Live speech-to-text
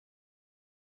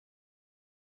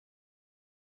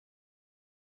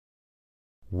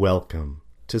Welcome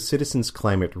to Citizens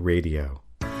Climate Radio.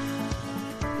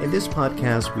 In this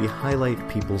podcast, we highlight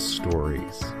people's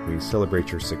stories, we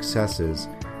celebrate your successes,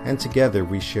 and together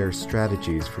we share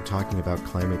strategies for talking about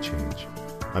climate change.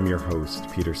 I'm your host,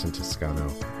 Peterson Toscano.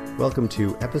 Welcome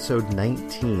to episode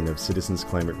 19 of Citizens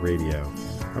Climate Radio,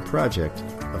 a project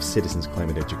of Citizens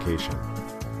Climate Education.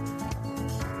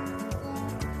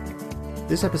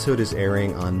 This episode is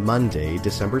airing on Monday,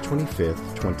 December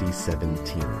 25th,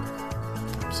 2017.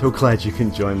 I'm so glad you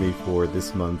can join me for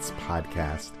this month's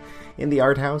podcast. In the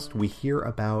Art House, we hear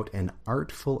about an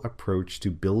artful approach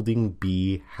to building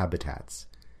bee habitats.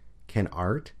 Can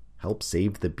art help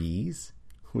save the bees?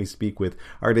 We speak with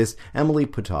artist Emily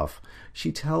Putoff.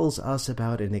 She tells us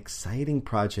about an exciting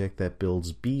project that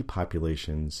builds bee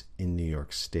populations in New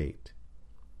York State.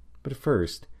 But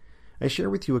first, I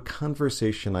share with you a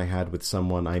conversation I had with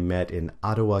someone I met in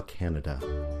Ottawa, Canada.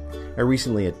 I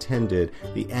recently attended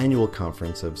the annual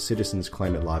conference of Citizens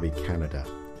Climate Lobby Canada.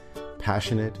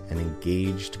 Passionate and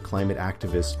engaged climate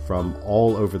activists from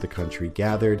all over the country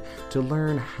gathered to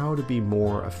learn how to be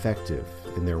more effective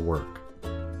in their work.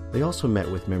 They also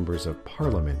met with members of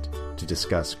Parliament to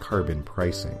discuss carbon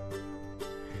pricing.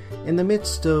 In the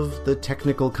midst of the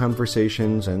technical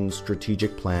conversations and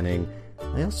strategic planning,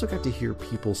 I also got to hear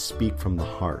people speak from the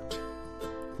heart.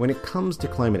 When it comes to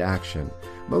climate action,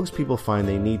 most people find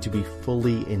they need to be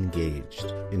fully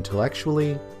engaged,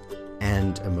 intellectually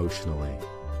and emotionally.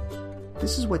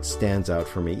 This is what stands out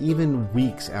for me, even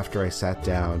weeks after I sat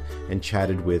down and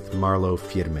chatted with Marlo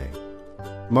Firme.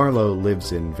 Marlo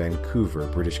lives in Vancouver,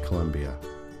 British Columbia.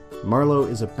 Marlo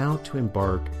is about to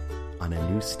embark on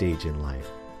a new stage in life.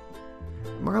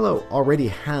 Marlo already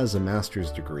has a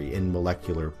master's degree in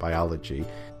molecular biology.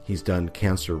 He's done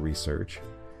cancer research.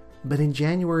 But in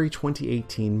January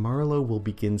 2018, Marlo will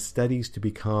begin studies to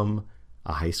become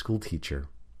a high school teacher.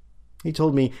 He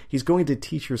told me he's going to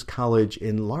Teachers College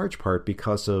in large part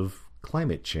because of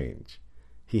climate change.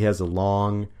 He has a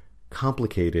long,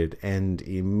 complicated, and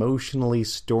emotionally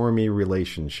stormy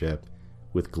relationship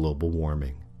with global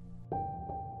warming.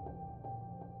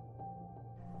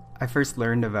 I first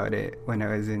learned about it when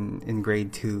I was in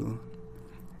grade 2.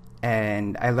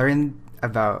 And I learned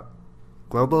about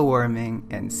global warming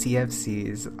and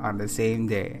CFCs on the same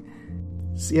day.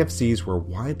 CFCs were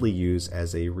widely used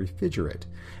as a refrigerant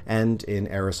and in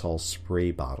aerosol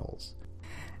spray bottles.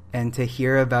 And to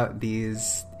hear about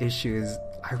these issues,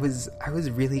 I was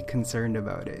really concerned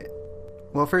about it.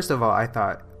 Well, first of all, I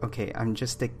thought, okay, I'm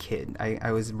just a kid.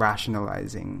 I was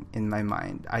rationalizing in my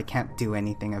mind. I can't do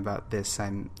anything about this.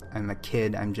 I'm a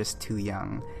kid. I'm just too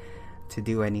young to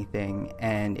do anything.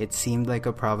 And it seemed like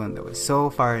a problem that was so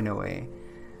far and away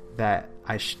that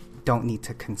I don't need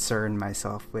to concern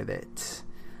myself with it.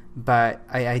 But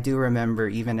I do remember,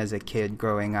 even as a kid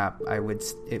growing up,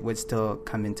 it would still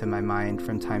come into my mind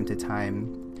from time to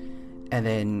time. And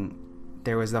then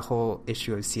there was the whole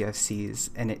issue of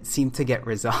CFCs, and it seemed to get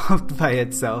resolved by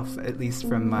itself, at least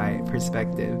from my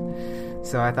perspective.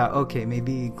 So I thought, okay,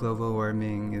 maybe global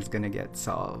warming is going to get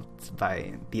solved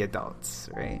by the adults,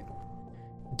 right?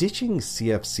 Ditching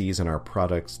CFCs in our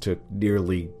products took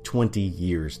nearly 20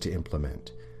 years to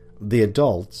implement. The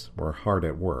adults were hard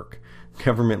at work.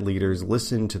 Government leaders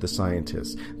listened to the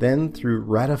scientists. Then, through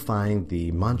ratifying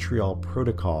the Montreal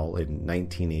Protocol in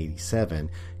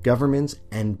 1987, governments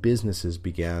and businesses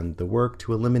began the work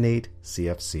to eliminate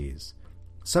CFCs.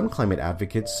 Some climate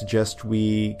advocates suggest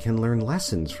we can learn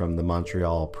lessons from the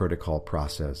Montreal Protocol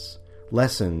process,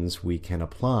 lessons we can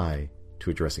apply to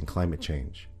addressing climate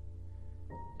change.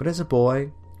 But as a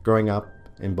boy, growing up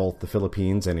in both the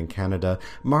Philippines and in Canada,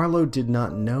 Marlo did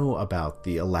not know about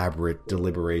the elaborate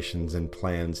deliberations and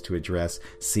plans to address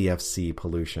CFC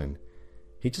pollution.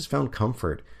 He just found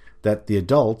comfort that the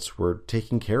adults were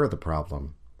taking care of the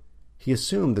problem. He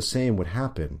assumed the same would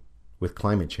happen with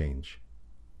climate change.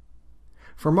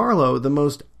 For Marlo, the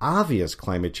most obvious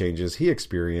climate changes he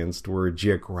experienced were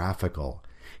geographical.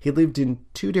 He lived in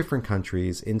 2 different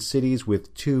countries in cities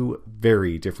with 2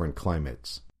 very different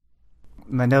climates.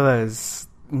 Manila is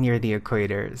near the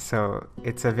equator, so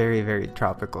it's a very, very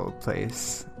tropical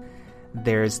place.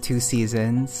 There's 2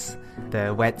 seasons,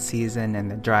 the wet season and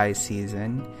the dry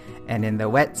season. And in the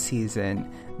wet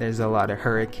season, there's a lot of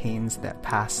hurricanes that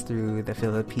pass through the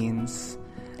Philippines.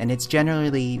 And it's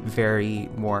generally very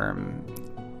warm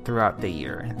throughout the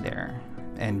year there,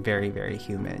 and very, very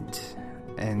humid.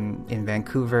 And in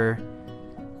Vancouver,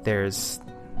 there's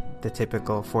the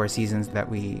typical 4 seasons that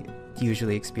we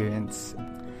usually experience.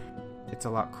 It's a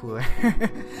lot cooler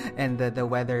and the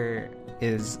weather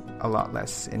is a lot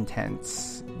less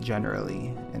intense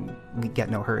generally, and we get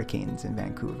no hurricanes in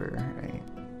Vancouver, right?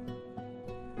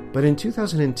 But in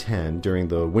 2010, during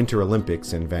the Winter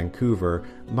Olympics in Vancouver,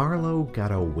 Marlo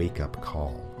got a wake-up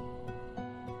call.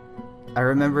 I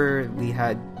remember we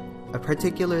had a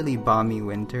particularly balmy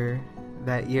winter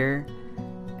that year,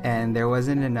 and there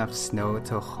wasn't enough snow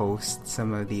to host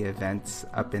some of the events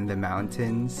up in the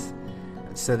mountains.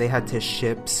 So they had to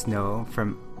ship snow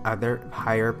from other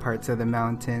higher parts of the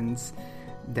mountains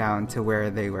down to where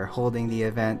they were holding the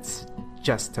events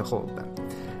just to hold them.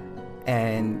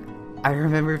 And I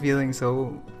remember feeling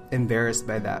so embarrassed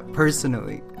by that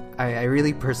personally. I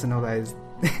really personalized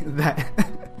that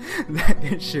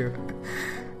issue.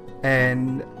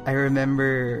 And I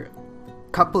remember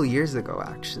a couple years ago,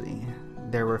 actually,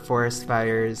 there were forest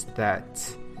fires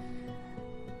that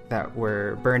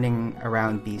were burning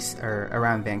around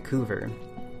around Vancouver,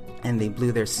 and they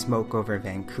blew their smoke over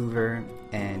Vancouver,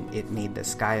 and it made the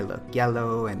sky look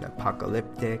yellow and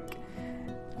apocalyptic.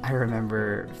 I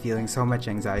remember feeling so much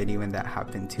anxiety when that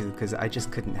happened too, because I just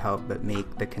couldn't help but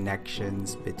make the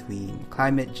connections between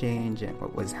climate change and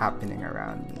what was happening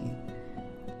around me.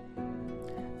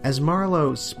 As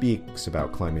Marlo speaks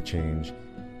about climate change,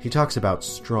 he talks about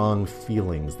strong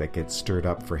feelings that get stirred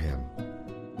up for him.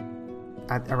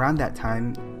 Around that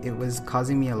time, it was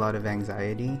causing me a lot of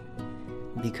anxiety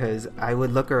because I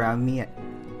would look around me at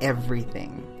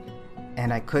everything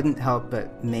and I couldn't help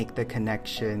but make the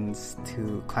connections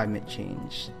to climate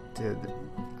change.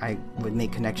 I would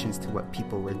make connections to what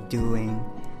people were doing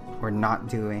or not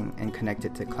doing and connect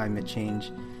it to climate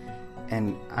change.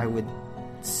 And I would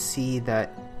see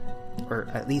that, or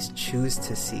at least choose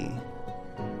to see,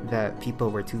 that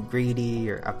people were too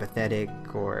greedy or apathetic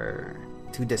or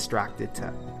too distracted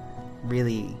to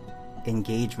really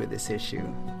engage with this issue.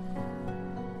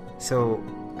 So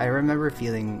I remember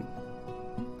feeling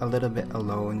a little bit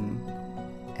alone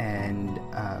and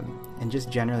just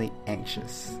generally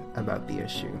anxious about the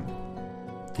issue.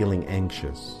 Feeling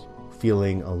anxious,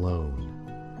 feeling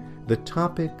alone. The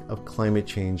topic of climate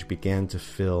change began to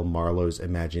fill Marlo's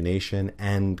imagination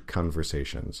and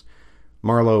conversations.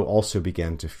 Marlo also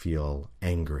began to feel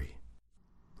angry.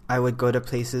 I would go to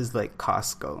places like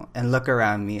Costco and look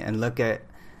around me and look at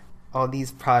all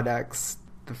these products,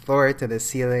 the floor to the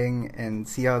ceiling, and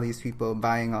see all these people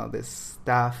buying all this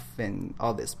stuff and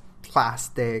all this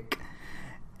plastic.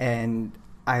 And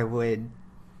I would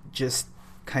just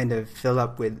kind of fill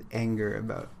up with anger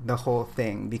about the whole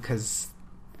thing because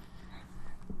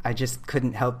I just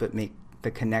couldn't help but make the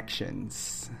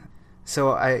connections.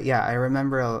 So I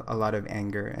remember a lot of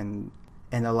anger and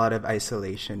a lot of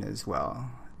isolation as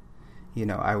well. You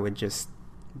know, I would just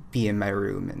be in my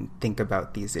room and think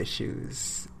about these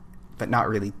issues, but not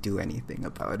really do anything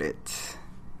about it.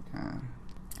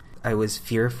 I was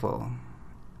fearful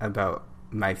about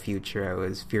my future. I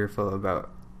was fearful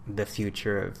about the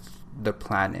future of the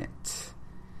planet.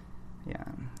 Yeah.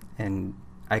 And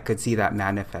I could see that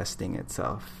manifesting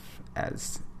itself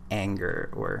as anger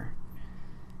or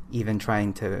even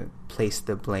trying to place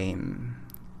the blame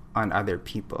on other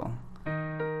people.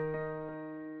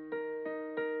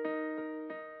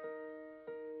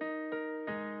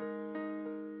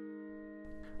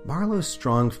 Marlo's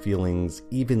strong feelings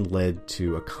even led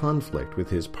to a conflict with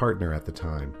his partner at the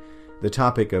time. The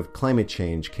topic of climate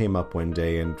change came up one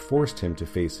day and forced him to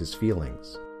face his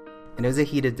feelings. And it was a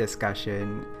heated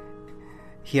discussion.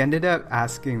 He ended up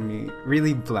asking me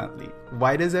really bluntly,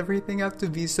 "Why does everything have to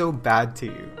be so bad to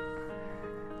you?"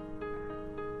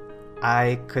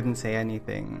 I couldn't say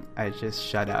anything. I just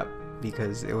shut up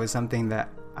because it was something that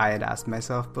I had asked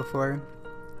myself before.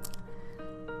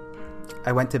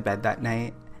 I went to bed that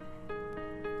night.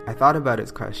 I thought about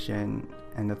his question,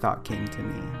 and the thought came to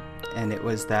me. And it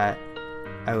was that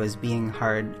I was being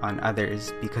hard on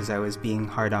others because I was being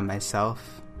hard on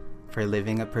myself for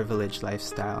living a privileged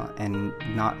lifestyle and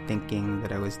not thinking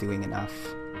that I was doing enough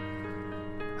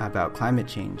about climate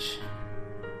change.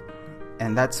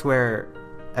 And that's where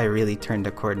I really turned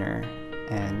a corner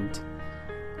and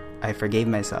I forgave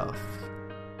myself.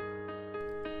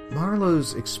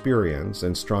 Marlo's experience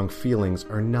and strong feelings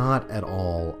are not at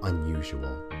all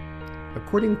unusual.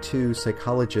 According to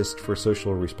Psychologists for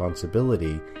Social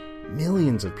Responsibility,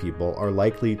 millions of people are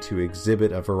likely to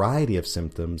exhibit a variety of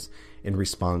symptoms in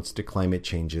response to climate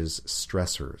change's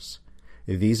stressors.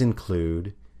 These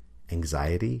include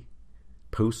anxiety,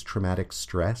 post-traumatic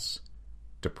stress,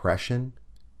 depression,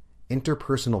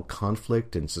 interpersonal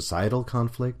conflict and societal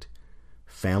conflict,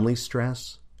 family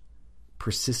stress,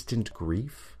 persistent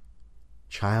grief,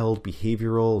 child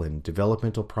behavioral and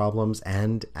developmental problems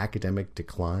and academic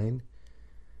decline,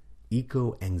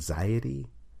 eco-anxiety,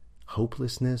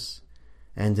 hopelessness,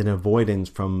 and an avoidance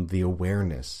from the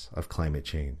awareness of climate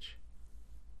change.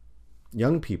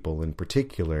 Young people in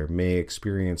particular may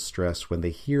experience stress when they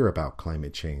hear about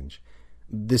climate change.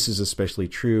 This is especially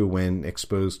true when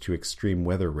exposed to extreme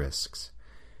weather risks.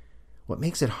 What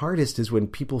makes it hardest is when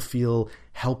people feel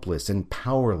helpless and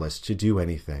powerless to do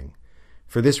anything.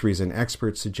 For this reason,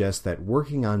 experts suggest that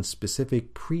working on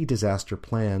specific pre-disaster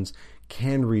plans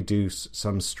can reduce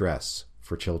some stress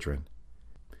for children.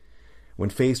 When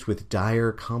faced with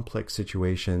dire, complex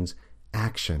situations,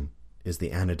 action is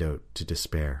the antidote to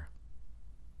despair.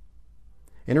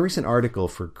 In a recent article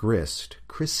for Grist,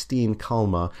 Christine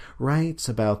Kalma writes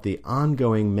about the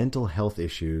ongoing mental health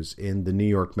issues in the New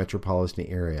York metropolitan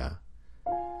area.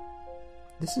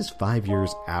 This is 5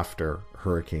 years after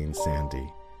Hurricane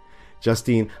Sandy.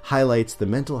 Justine highlights the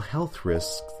mental health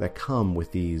risks that come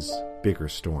with these bigger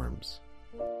storms.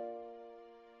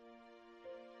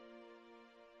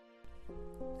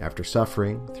 After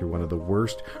suffering through one of the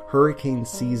worst hurricane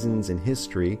seasons in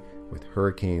history, with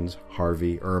hurricanes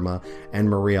Harvey, Irma, and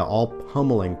Maria all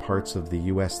pummeling parts of the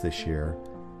U.S. this year,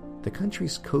 the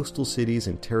country's coastal cities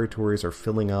and territories are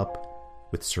filling up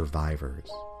with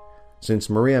survivors. Since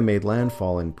Maria made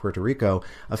landfall in Puerto Rico,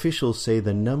 officials say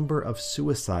the number of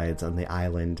suicides on the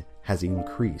island has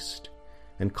increased,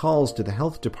 and calls to the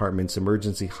health department's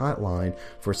emergency hotline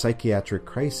for psychiatric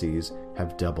crises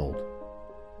have doubled.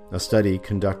 A study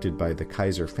conducted by the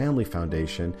Kaiser Family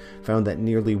Foundation found that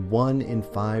nearly 1 in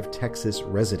 5 Texas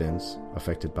residents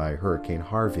affected by Hurricane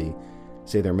Harvey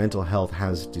say their mental health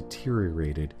has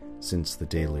deteriorated since the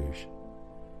deluge.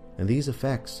 And these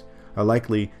effects are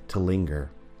likely to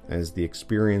linger, as the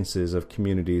experiences of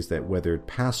communities that weathered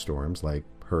past storms like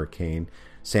Hurricane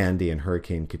Sandy and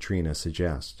Hurricane Katrina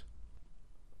suggest.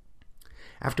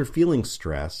 After feeling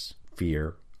stress,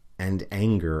 fear, and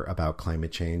anger about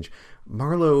climate change,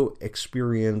 Marlowe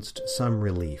experienced some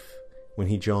relief when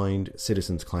he joined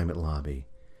Citizens Climate Lobby.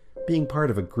 Being part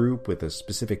of a group with a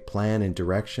specific plan and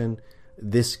direction,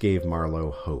 this gave Marlowe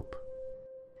hope.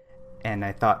 And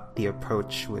I thought the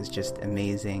approach was just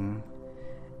amazing.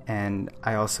 And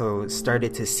I also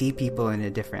started to see people in a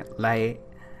different light.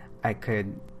 I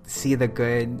could see the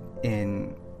good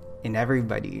in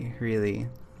everybody, really,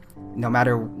 no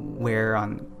matter where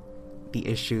on the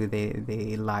issue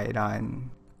they lied on.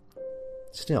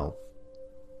 Still,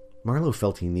 Marlowe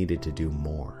felt he needed to do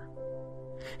more.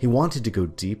 He wanted to go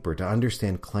deeper to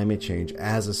understand climate change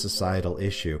as a societal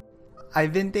issue.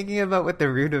 I've been thinking about what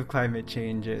the root of climate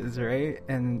change is, right?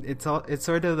 And it's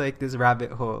sort of like this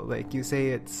rabbit hole. Like, you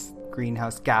say it's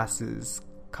greenhouse gases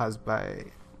caused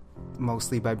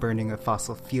mostly by burning of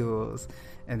fossil fuels.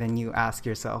 And then you ask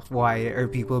yourself, why are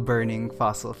people burning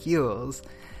fossil fuels?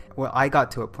 Well, I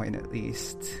got to a point, at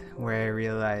least, where I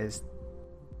realized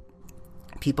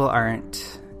people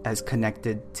aren't as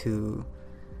connected to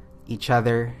each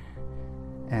other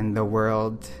and the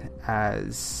world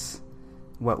as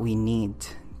what we need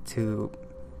to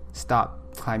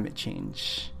stop climate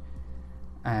change.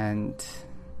 And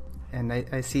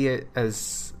I see it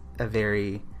as a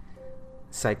very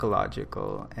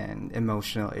psychological and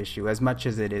emotional issue, as much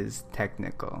as it is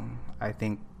technical. I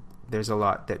think there's a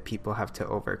lot that people have to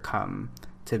overcome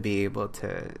to be able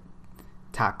to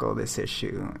tackle this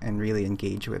issue and really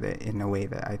engage with it in a way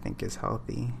that I think is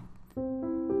healthy.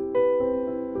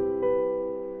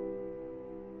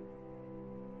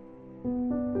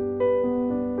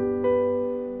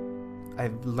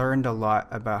 I've learned a lot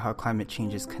about how climate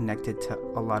change is connected to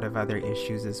a lot of other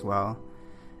issues as well.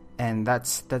 And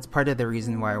that's part of the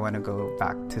reason why I want to go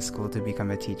back to school to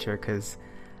become a teacher, because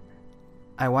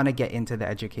I want to get into the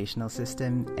educational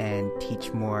system and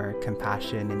teach more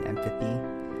compassion and empathy.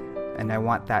 And I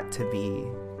want that to be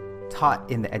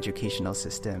taught in the educational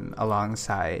system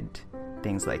alongside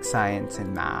things like science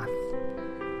and math.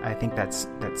 I think that's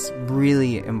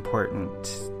really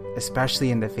important, especially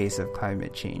in the face of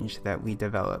climate change, that we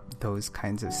develop those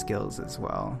kinds of skills as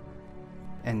well.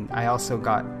 And I also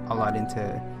got a lot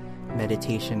into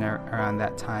meditation around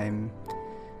that time,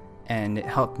 and it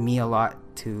helped me a lot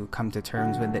to come to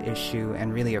terms with the issue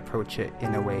and really approach it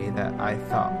in a way that I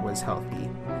thought was healthy,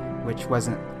 which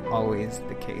wasn't always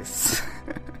the case.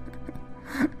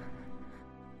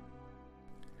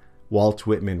 Walt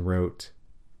Whitman wrote,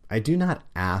 "I do not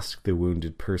ask the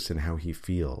wounded person how he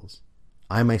feels.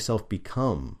 I myself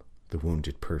become the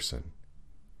wounded person."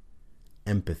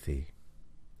 Empathy,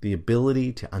 the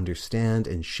ability to understand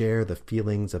and share the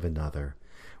feelings of another.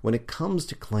 When it comes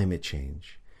to climate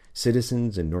change,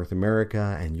 citizens in North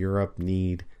America and Europe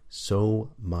need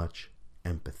so much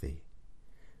empathy.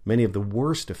 Many of the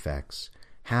worst effects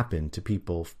happen to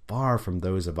people far from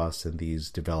those of us in these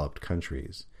developed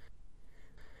countries.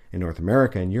 In North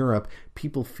America and Europe,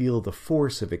 people feel the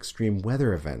force of extreme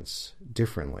weather events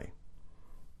differently.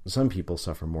 Some people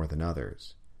suffer more than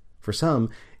others. For some,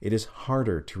 it is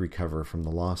harder to recover from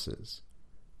the losses.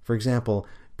 For example,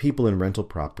 people in rental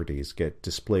properties get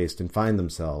displaced and find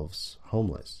themselves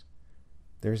homeless.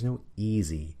 There is no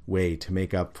easy way to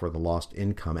make up for the lost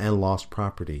income and lost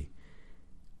property.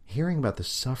 Hearing about the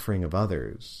suffering of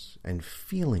others and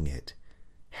feeling it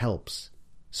helps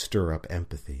stir up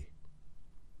empathy.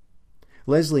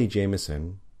 Leslie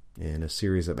Jameson, in a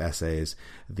series of essays,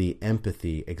 The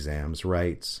Empathy Exams,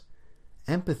 writes,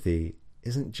 "Empathy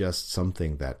isn't just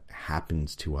something that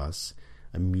happens to us,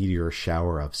 a meteor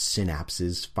shower of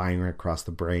synapses firing across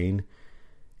the brain.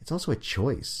 It's also a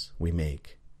choice we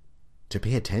make to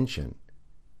pay attention,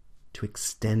 to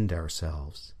extend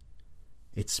ourselves.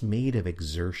 It's made of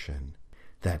exertion,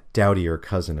 that dowdier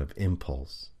cousin of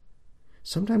impulse.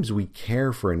 Sometimes we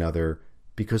care for another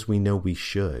because we know we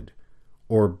should,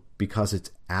 or because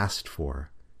it's asked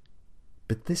for.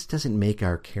 But this doesn't make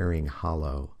our caring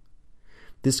hollow.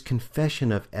 This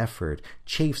confession of effort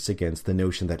chafes against the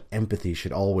notion that empathy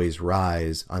should always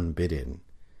rise unbidden,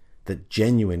 that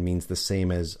genuine means the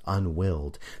same as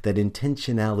unwilled, that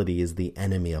intentionality is the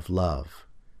enemy of love.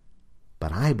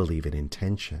 But I believe in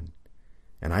intention,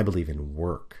 and I believe in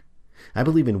work. I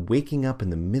believe in waking up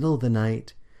in the middle of the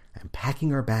night and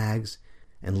packing our bags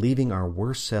and leaving our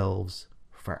worst selves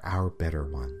for our better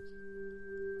ones."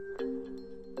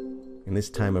 In this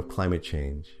time of climate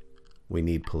change, we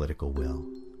need political will.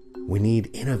 We need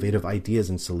innovative ideas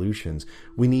and solutions.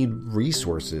 We need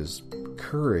resources,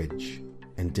 courage,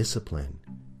 and discipline.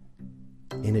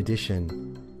 In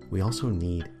addition, we also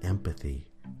need empathy,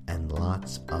 and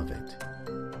lots of it.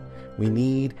 We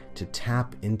need to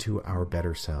tap into our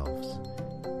better selves.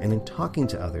 And in talking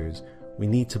to others, we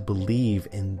need to believe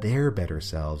in their better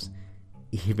selves,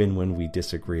 even when we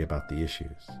disagree about the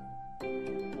issues.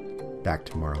 Back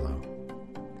to Marlowe.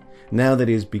 Now that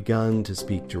he has begun to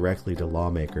speak directly to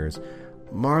lawmakers,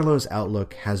 Marlowe's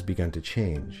outlook has begun to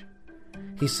change.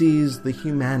 He sees the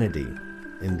humanity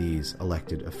in these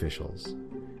elected officials.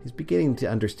 He's beginning to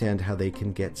understand how they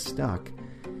can get stuck,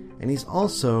 and he's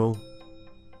also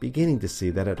beginning to see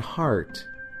that at heart,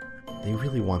 they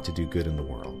really want to do good in the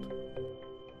world.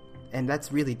 And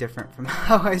that's really different from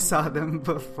how I saw them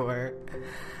before.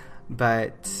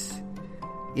 But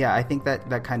yeah, I think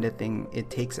that kind of thing, it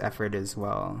takes effort as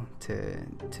well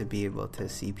to be able to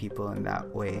see people in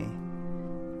that way.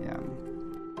 Yeah.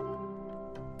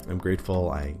 I'm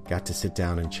grateful I got to sit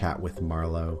down and chat with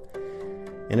Marlowe.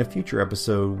 In a future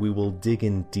episode, we will dig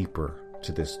in deeper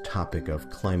to this topic of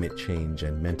climate change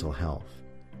and mental health.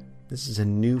 This is a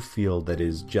new field that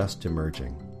is just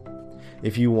emerging.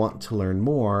 If you want to learn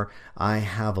more, I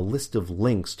have a list of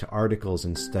links to articles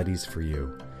and studies for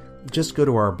you. Just go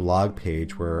to our blog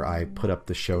page where I put up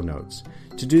the show notes.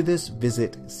 To do this,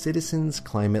 visit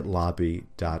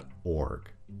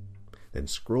citizensclimatelobby.org. Then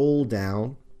scroll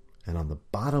down, and on the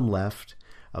bottom left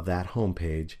of that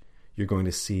homepage, you're going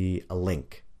to see a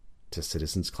link to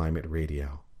Citizens Climate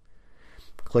Radio.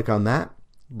 Click on that,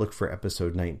 look for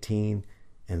episode 19,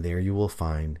 and there you will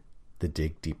find the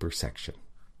Dig Deeper section.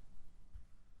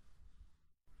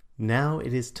 Now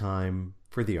it is time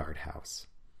for the Art House.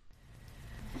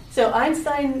 So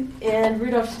Einstein and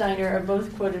Rudolf Steiner are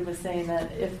both quoted with saying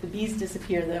that if the bees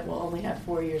disappear, that we'll only have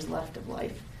 4 years left of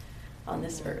life on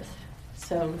this earth.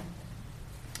 So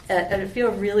I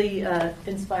feel really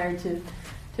inspired to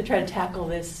try to tackle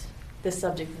this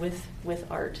subject with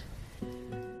art.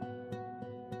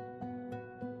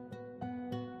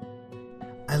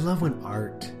 I love when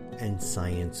art and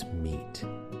science meet.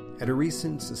 At a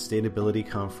recent sustainability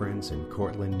conference in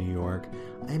Cortland, New York,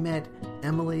 I met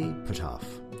Emily Pitoff.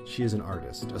 She is an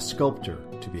artist, a sculptor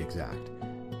to be exact.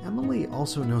 Emily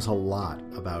also knows a lot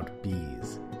about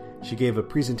bees. She gave a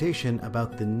presentation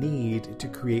about the need to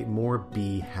create more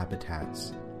bee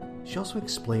habitats. She also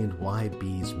explained why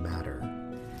bees matter.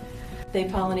 They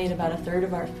pollinate about a third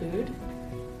of our food.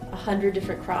 100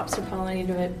 different crops are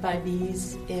pollinated by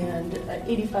bees, and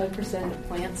 85% of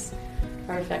plants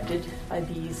are affected by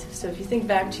bees. So if you think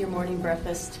back to your morning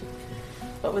breakfast,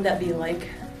 what would that be like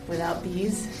without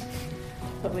bees?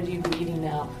 What would you be eating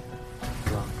now?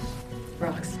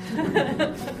 Rocks.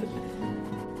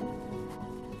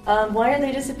 Why are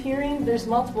they disappearing? There's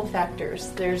multiple factors.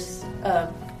 There's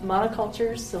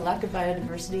monocultures, so lack of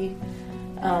biodiversity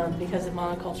because of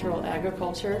monocultural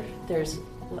agriculture. There's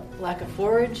lack of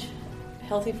forage,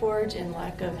 healthy forage, and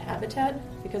lack of habitat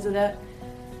because of that.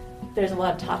 There's a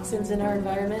lot of toxins in our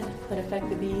environment that affect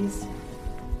the bees.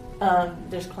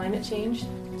 There's climate change.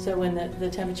 So when the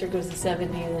temperature goes to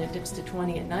 70 and then it dips to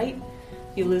 20 at night,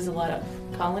 you lose a lot of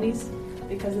colonies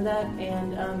because of that.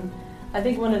 And I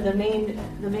think one of the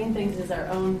main things is our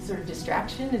own sort of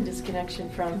distraction and disconnection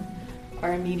from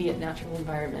our immediate natural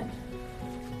environment.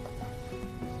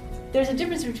 There's a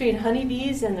difference between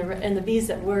honeybees and the bees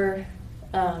that we're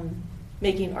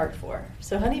making art for.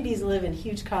 So honeybees live in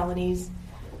huge colonies,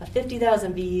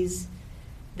 50,000 bees.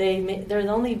 They're the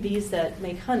only bees that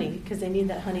make honey because they need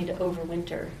that honey to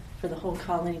overwinter for the whole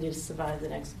colony to survive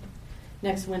the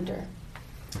next winter.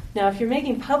 Now, if you're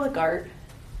making public art,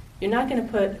 you're not going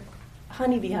to put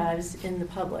honeybee hives in the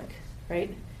public,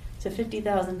 right? So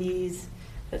 50,000 bees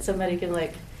that somebody can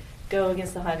go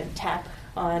against the hive and tap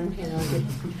on, get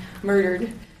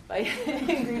murdered by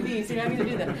angry bees. You're not going to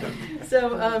do that.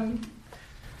 So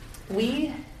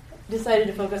we decided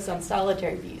to focus on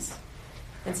solitary bees.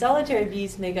 And solitary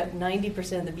bees make up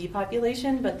 90% of the bee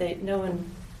population, but no one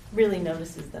really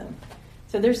notices them.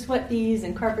 So there's sweat bees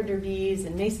and carpenter bees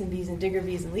and mason bees and digger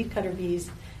bees and leafcutter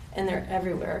bees, and they're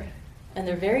everywhere. And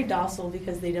they're very docile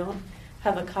because they don't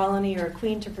have a colony or a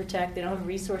queen to protect. They don't have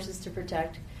resources to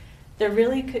protect. They're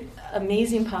really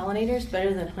amazing pollinators,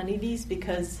 better than honeybees,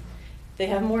 because they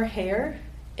have more hair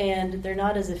and they're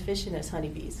not as efficient as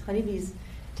honeybees. Honeybees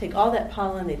take all that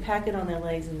pollen, they pack it on their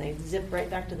legs, and they zip right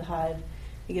back to the hive.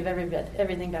 They give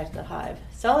everything back to the hive.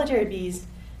 Solitary bees,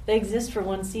 they exist for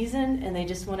one season, and they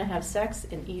just want to have sex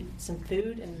and eat some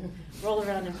food and roll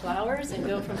around in flowers and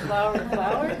go from flower to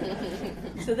flower.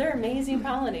 So they're amazing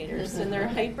pollinators, and they're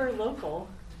hyper-local.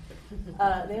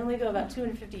 They only go about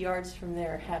 250 yards from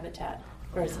their habitat,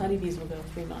 whereas honeybees will go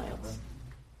 3 miles.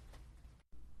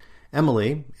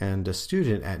 Emily and a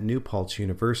student at New Paltz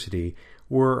University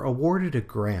were awarded a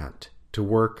grant to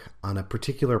work on a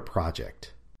particular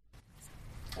project.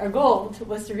 Our goal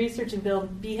was to research and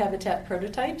build bee habitat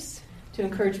prototypes to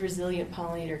encourage resilient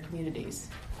pollinator communities.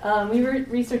 We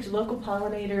researched local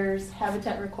pollinators,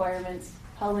 habitat requirements,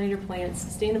 pollinator plants,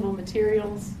 sustainable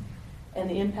materials, and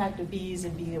the impact of bees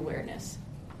and bee awareness.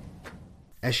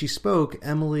 As she spoke,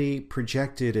 Emily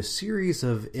projected a series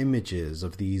of images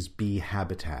of these bee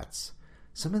habitats.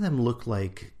 Some of them look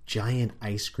like giant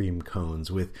ice cream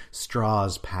cones with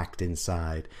straws packed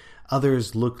inside.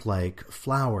 Others look like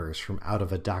flowers from out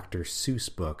of a Dr.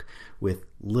 Seuss book with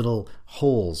little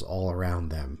holes all around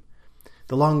them.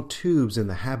 The long tubes in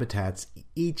the habitats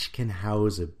each can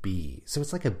house a bee, so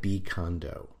it's like a bee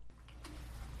condo.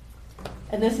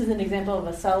 And this is an example of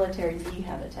a solitary bee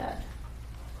habitat.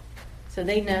 So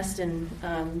they nest and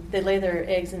they lay their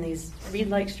eggs in these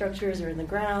reed-like structures or in the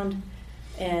ground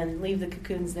and leave the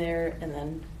cocoons there and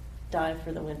then die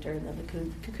for the winter. And then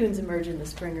the cocoons emerge in the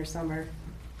spring or summer.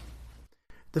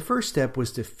 The first step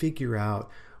was to figure out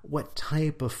what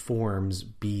type of forms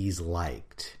bees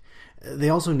liked. They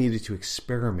also needed to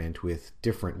experiment with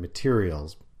different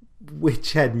materials,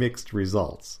 which had mixed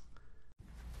results.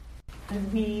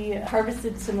 We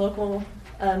harvested some local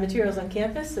materials on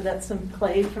campus, so that's some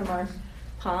clay from our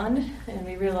pond, and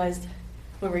we realized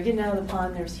when we were getting out of the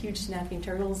pond there's huge snapping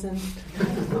turtles and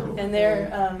there,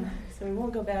 so we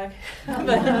won't go back.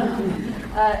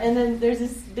 And then there's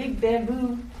this big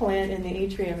bamboo plant in the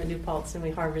atrium at New Paltz, and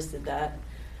we harvested that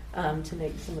to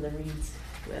make some of the reeds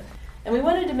with. And we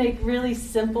wanted to make really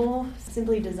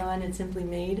simply designed and simply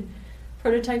made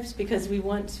prototypes because we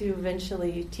want to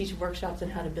eventually teach workshops on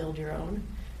how to build your own.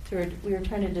 So we were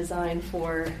trying to design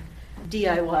for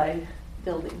DIY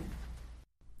building.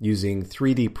 Using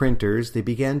 3D printers, they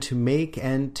began to make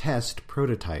and test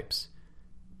prototypes.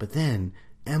 But then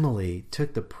Emily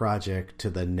took the project to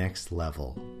the next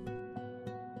level.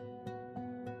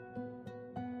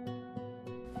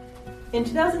 In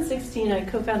 2016, I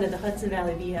co-founded the Hudson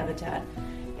Valley Bee Habitat,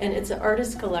 and it's an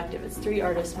artist collective. It's 3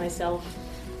 artists, myself,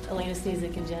 Elena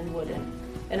Sneezik, and Jen Wooden.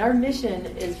 And our mission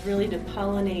is really to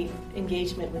pollinate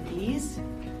engagement with bees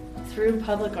through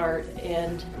public art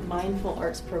and mindful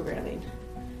arts programming.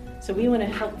 So we want to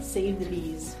help save the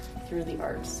bees through the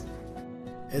arts.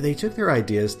 They took their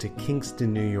ideas to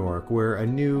Kingston, New York, where a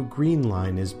new Green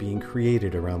Line is being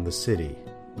created around the city.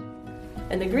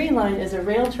 And the Green Line is a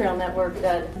rail trail network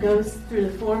that goes through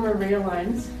the former rail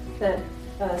lines that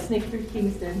snake through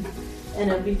Kingston, and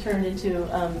it'll be turned into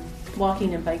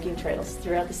walking and biking trails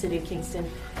throughout the city of Kingston.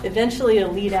 Eventually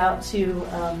it'll lead out to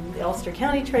the Ulster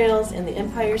County trails and the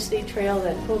Empire State Trail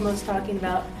that Cuomo's talking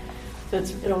about. So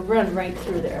it'll run right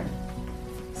through there.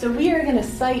 So we are going to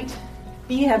site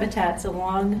bee habitats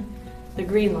along the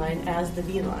Green Line as the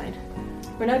bee line.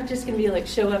 We're not just going to be like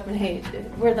show up and, hey,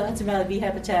 we're the Hudson Valley Bee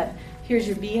Habitat, here's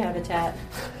your bee habitat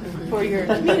for your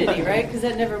community, right? Because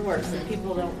that never works, and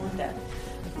people don't want that.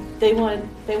 They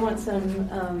want some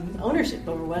ownership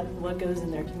over what goes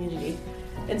in their community.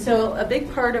 And so a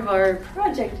big part of our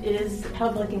project is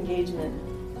public engagement.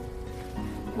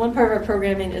 One part of our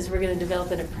programming is we're going to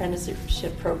develop an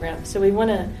apprenticeship program. So we want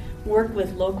to work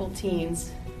with local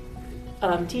teens,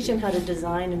 teach them how to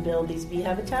design and build these bee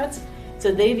habitats.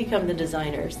 So they become the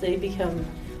designers. They become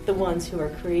the ones who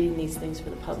are creating these things for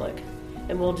the public.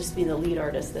 And we'll just be the lead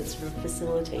artists that sort of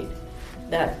facilitate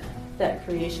that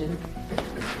creation.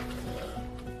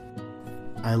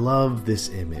 I love this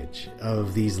image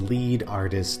of these lead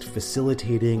artists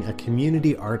facilitating a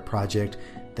community art project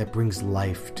that brings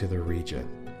life to the region.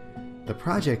 The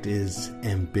project is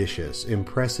ambitious,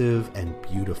 impressive, and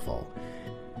beautiful.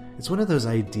 It's one of those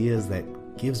ideas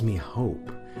that gives me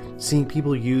hope, seeing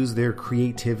people use their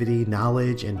creativity,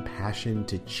 knowledge, and passion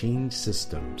to change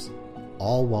systems,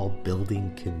 all while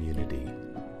building community.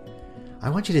 I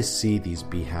want you to see these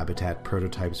bee habitat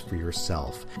prototypes for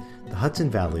yourself. The Hudson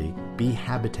Valley Bee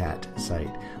Habitat site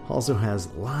also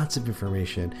has lots of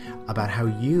information about how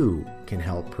you can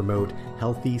help promote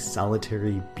healthy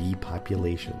solitary bee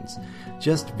populations.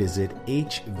 Just visit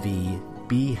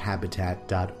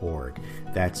hvbeehabitat.org.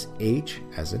 That's H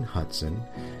as in Hudson,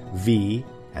 V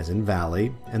as in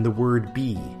Valley, and the word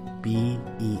bee,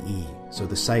 B-E-E. So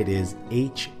the site is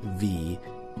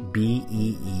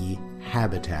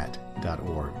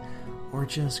hvbeehabitat.org, or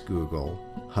just Google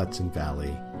Hudson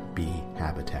Valley Bee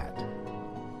Habitat.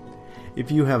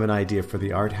 If you have an idea for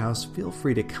the Art House, feel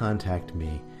free to contact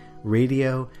me,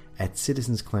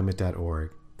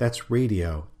 radio@citizensclimate.org. That's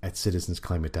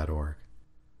radio@citizensclimate.org.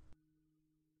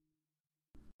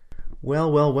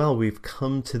 Well, we've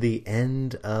come to the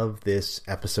end of this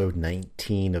episode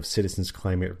 19 of Citizens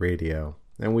Climate Radio,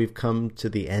 and we've come to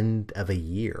the end of a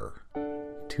year,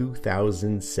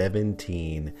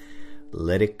 2017.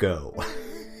 Let it go.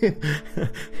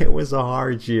 It was a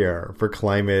hard year for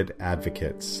climate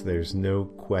advocates. There's no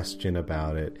question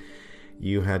about it.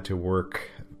 You had to work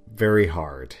very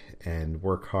hard and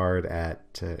work hard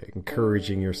at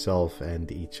encouraging yourself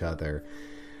and each other.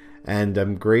 And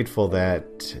I'm grateful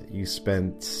that you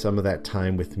spent some of that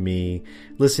time with me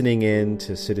listening in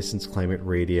to Citizens Climate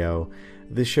Radio.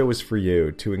 This show is for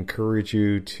you, to encourage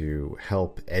you, to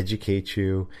help educate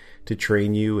you, to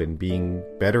train you in being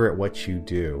better at what you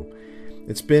do.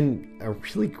 It's been a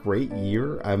really great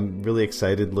year. I'm really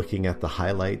excited looking at the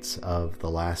highlights of the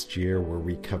last year, where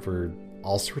we covered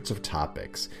all sorts of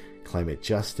topics: climate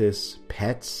justice,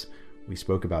 pets. We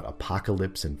spoke about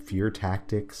apocalypse and fear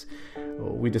tactics.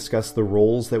 We discussed the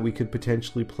roles that we could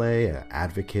potentially play: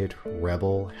 advocate,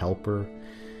 rebel, helper,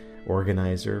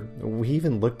 organizer. We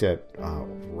even looked at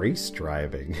race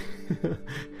driving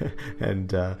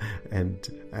and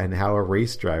how a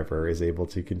race driver is able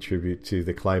to contribute to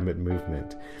the climate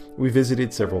movement. We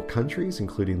visited several countries,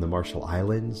 including the Marshall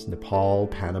Islands, Nepal,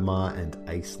 Panama, and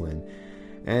Iceland.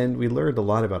 And we learned a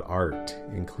lot about art,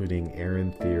 including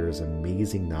Aaron Thier's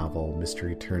amazing novel,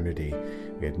 Mr. Eternity.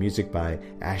 We had music by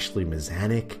Ashley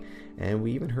Mazanik, and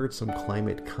we even heard some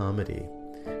climate comedy.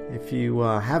 If you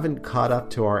haven't caught up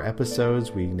to our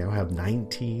episodes, we now have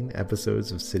 19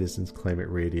 episodes of Citizens Climate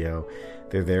Radio.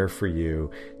 They're there for you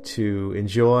to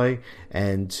enjoy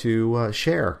and to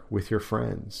share with your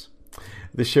friends.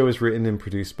 The show is written and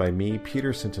produced by me,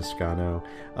 Peter Santoscano.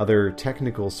 Other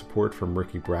technical support from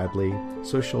Ricky Bradley.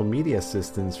 Social media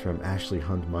assistance from Ashley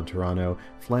Hunt Monterano,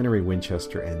 Flannery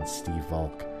Winchester, and Steve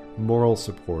Volk. Moral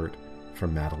support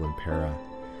from Madeline Para.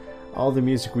 All the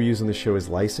music we use on the show is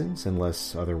licensed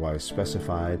unless otherwise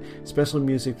specified. Special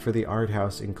music for the Art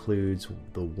House includes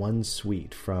the one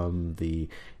suite from the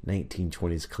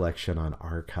 1920s collection on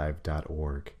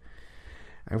archive.org.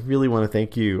 I really want to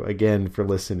thank you again for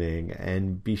listening,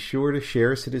 and be sure to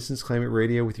share Citizens Climate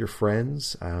Radio with your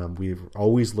friends. We're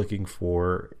always looking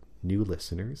for new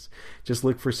listeners. Just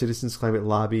look for Citizens Climate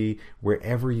Lobby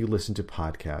wherever you listen to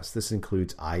podcasts. This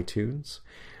includes iTunes,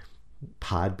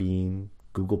 Podbean,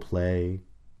 Google Play,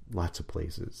 lots of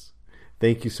places.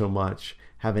 Thank you so much.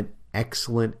 Have an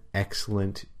excellent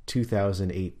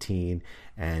 2018,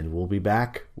 and we'll be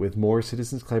back with more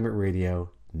Citizens Climate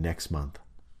Radio next month.